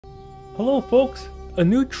Hello folks! A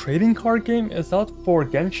new trading card game is out for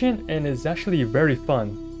Genshin and is actually very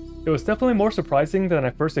fun. It was definitely more surprising than I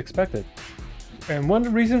first expected. And one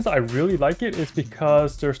of the reasons I really like it is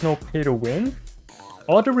because there's no pay to win.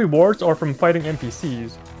 All the rewards are from fighting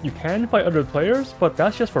NPCs. You can fight other players, but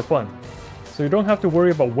that's just for fun. So you don't have to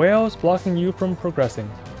worry about whales blocking you from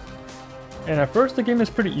progressing. And at first the game is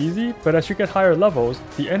pretty easy, but as you get higher levels,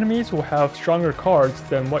 the enemies will have stronger cards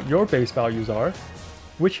than what your base values are,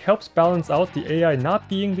 which helps balance out the AI not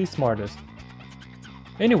being the smartest.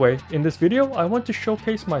 Anyway, in this video, I want to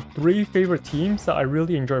showcase my 3 favorite teams that I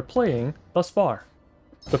really enjoy playing thus far.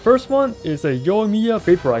 The first one is a Yoimiya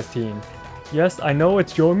Vaporize team. Yes, I know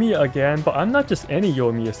it's Yoimiya again, but I'm not just any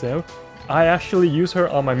Yoimiya sim. I actually use her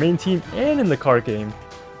on my main team and in the card game.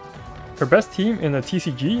 Her best team in the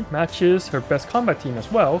TCG matches her best combat team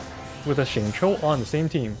as well, with a Xingqiu on the same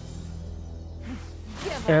team.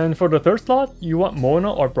 And for the third slot, you want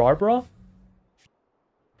Mona or Barbara.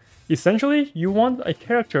 Essentially, you want a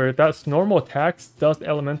character that's normal attacks does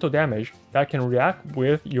elemental damage that can react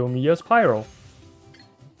with Yoimiya's Pyro.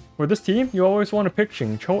 For this team, you always want to pick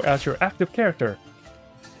Xingqiu as your active character.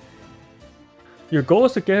 Your goal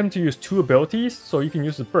is to get him to use 2 abilities so you can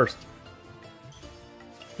use his burst.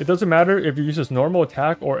 It doesn't matter if you use his normal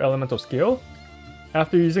attack or elemental skill.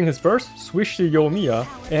 After using his burst, switch to Yoimiya,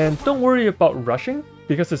 and don't worry about rushing,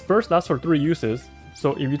 because his burst lasts for 3 uses,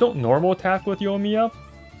 so if you don't normal attack with Yoimiya,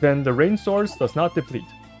 then the rain swords does not deplete.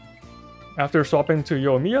 After swapping to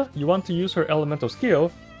Yoimiya, you want to use her elemental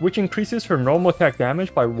skill, which increases her normal attack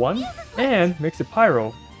damage by 1 and makes it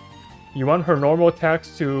Pyro. You want her normal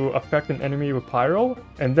attacks to affect an enemy with Pyro,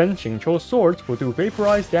 and then Xingqiu's swords will do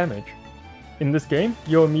Vaporize damage. In this game,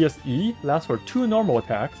 Yoimiya's E lasts for 2 normal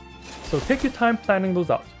attacks, so take your time planning those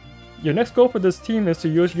out. Your next goal for this team is to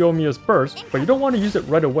use Yoimiya's burst, but you don't want to use it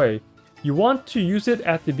right away. You want to use it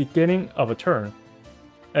at the beginning of a turn.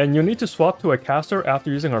 And you'll need to swap to a caster after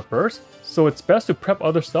using her burst, so it's best to prep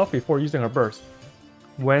other stuff before using her burst.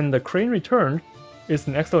 When the Crane returned, it's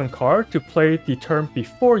an excellent card to play the turn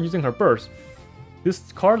before using her burst.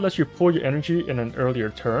 This card lets you pull your energy in an earlier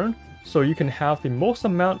turn, so you can have the most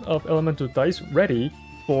amount of elemental dice ready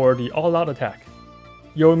for the all-out attack.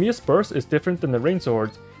 Yoimiya's burst is different than the rain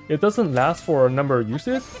swords. It doesn't last for a number of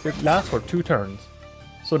uses, it lasts for 2 turns.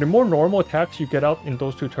 So the more normal attacks you get out in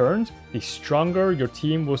those 2 turns, the stronger your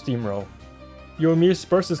team will steamroll. Yoimiya's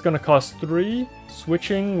burst is going to cost 3,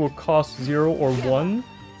 switching will cost 0 or 1,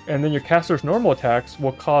 and then your caster's normal attacks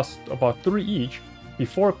will cost about 3 each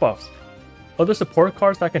before buffs. Other support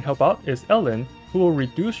cards that can help out is Ellen, who will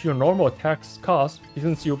reduce your normal attacks cost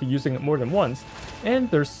since you'll be using it more than once,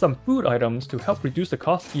 and there's some food items to help reduce the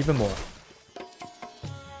cost even more.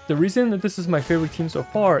 The reason that this is my favorite team so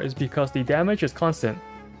far is because the damage is constant.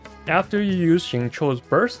 After you use Xingqiu's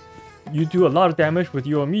burst, you do a lot of damage with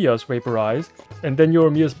Yoimiya's Vaporize, and then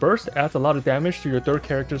Yoimiya's burst adds a lot of damage to your third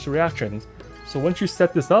character's reactions. So once you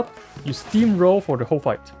set this up, you steamroll for the whole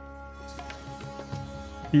fight.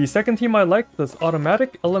 The second team I like does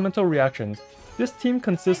automatic elemental reactions. This team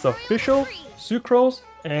consists of Fischl, Sucrose,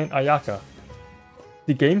 and Ayaka.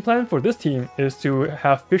 The game plan for this team is to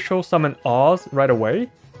have Fischl summon Oz right away,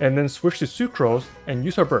 and then switch to Sucrose and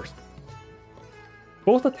use her burst.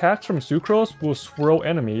 Both attacks from Sucrose will swirl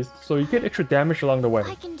enemies, so you get extra damage along the way.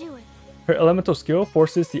 Her elemental skill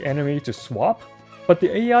forces the enemy to swap, but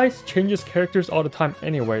the AI changes characters all the time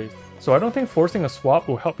anyway, so I don't think forcing a swap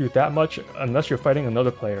will help you that much unless you're fighting another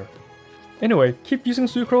player. Anyway, keep using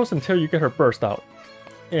Sucrose until you get her burst out.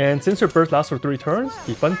 And since her burst lasts for 3 turns,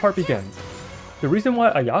 the fun part begins. The reason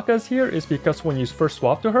why Ayaka is here is because when you first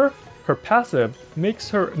swap to her, her passive makes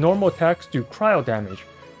her normal attacks do cryo damage.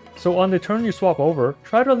 So on the turn you swap over,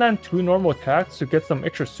 try to land 2 normal attacks to get some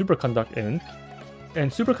extra Superconduct in. And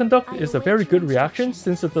Superconduct is a very good reaction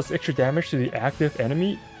since it does extra damage to the active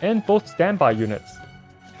enemy and both standby units.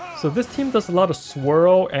 So this team does a lot of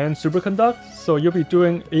Swirl and Superconduct, so you'll be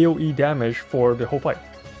doing AoE damage for the whole fight.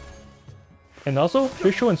 And also,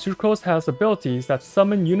 Fischl and Sucrose has abilities that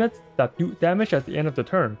summon units that do damage at the end of the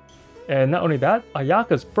turn. And not only that,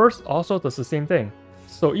 Ayaka's burst also does the same thing.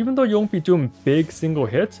 So even though you won't be doing big single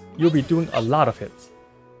hits, you'll be doing a lot of hits.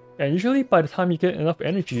 And usually by the time you get enough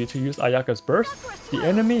energy to use Ayaka's burst, the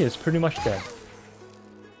enemy is pretty much dead.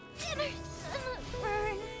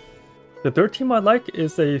 The third team I like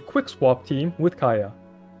is a Quickswap team with Kaeya.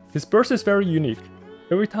 His burst is very unique.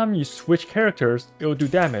 Every time you switch characters, it will do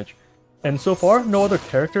damage. And so far, no other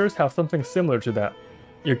characters have something similar to that.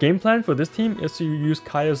 Your game plan for this team is to use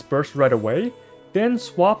Kaeya's burst right away, then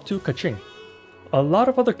swap to Keqing. A lot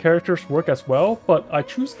of other characters work as well, but I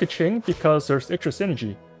choose Keqing because there's extra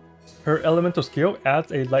synergy. Her elemental skill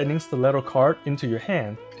adds a lightning stiletto card into your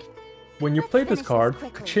hand. When you play this card,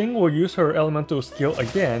 Kaching will use her elemental skill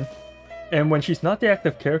again, and when she's not the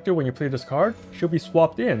active character when you play this card, she'll be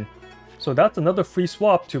swapped in. So that's another free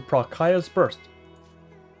swap to proc Kaeya's burst.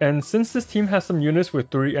 And since this team has some units with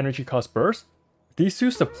 3 energy cost burst, these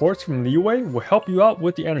 2 supports from Leeway will help you out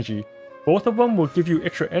with the energy. Both of them will give you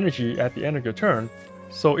extra energy at the end of your turn,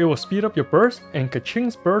 so it will speed up your burst, and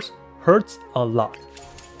Kaching's burst hurts a lot.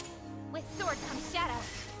 With sword comes shadow.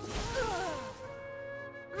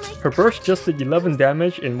 Her burst just did 11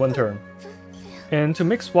 damage in 1 turn. And to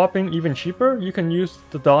make swapping even cheaper, you can use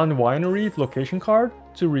the Dawn Winery location card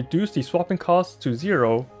to reduce the swapping cost to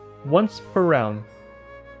 0 once per round.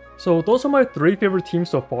 So those are my 3 favorite teams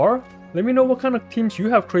so far. Let me know what kind of teams you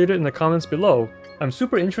have created in the comments below. I'm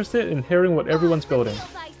super interested in hearing what everyone's building.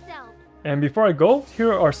 And before I go,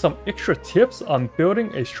 here are some extra tips on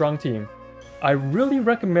building a strong team. I really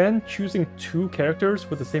recommend choosing 2 characters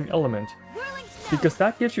with the same element, because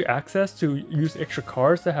that gives you access to use extra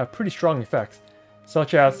cards that have pretty strong effects,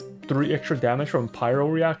 such as 3 extra damage from pyro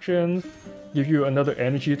reactions, give you another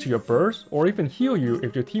energy to your burst, or even heal you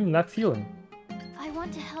if your team lacks healing.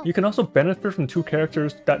 You can also benefit from 2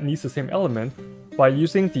 characters that needs the same element by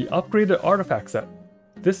using the upgraded artifact set.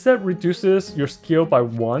 This set reduces your skill by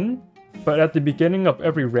 1, but at the beginning of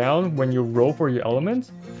every round when you roll for your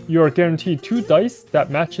element, you are guaranteed 2 dice that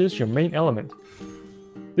matches your main element.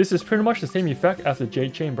 This is pretty much the same effect as the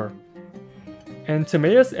Jade Chamber. And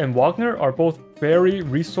Timaeus and Wagner are both very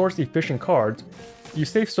resource efficient cards. You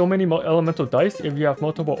save so many elemental dice if you have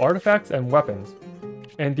multiple artifacts and weapons.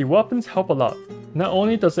 And the weapons help a lot. Not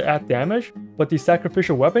only does it add damage, but the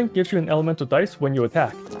sacrificial weapon gives you an elemental dice when you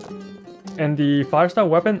attack. And the 5-star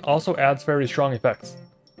weapon also adds very strong effects.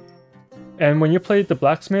 And when you play the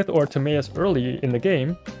blacksmith or Timaeus early in the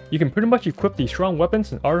game, you can pretty much equip the strong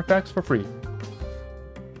weapons and artifacts for free.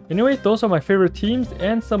 Anyway, those are my favorite teams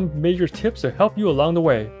and some major tips to help you along the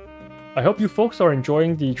way. I hope you folks are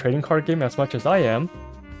enjoying the trading card game as much as I am.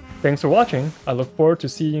 Thanks for watching, I look forward to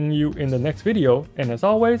seeing you in the next video, and as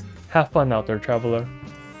always, have fun out there, traveler.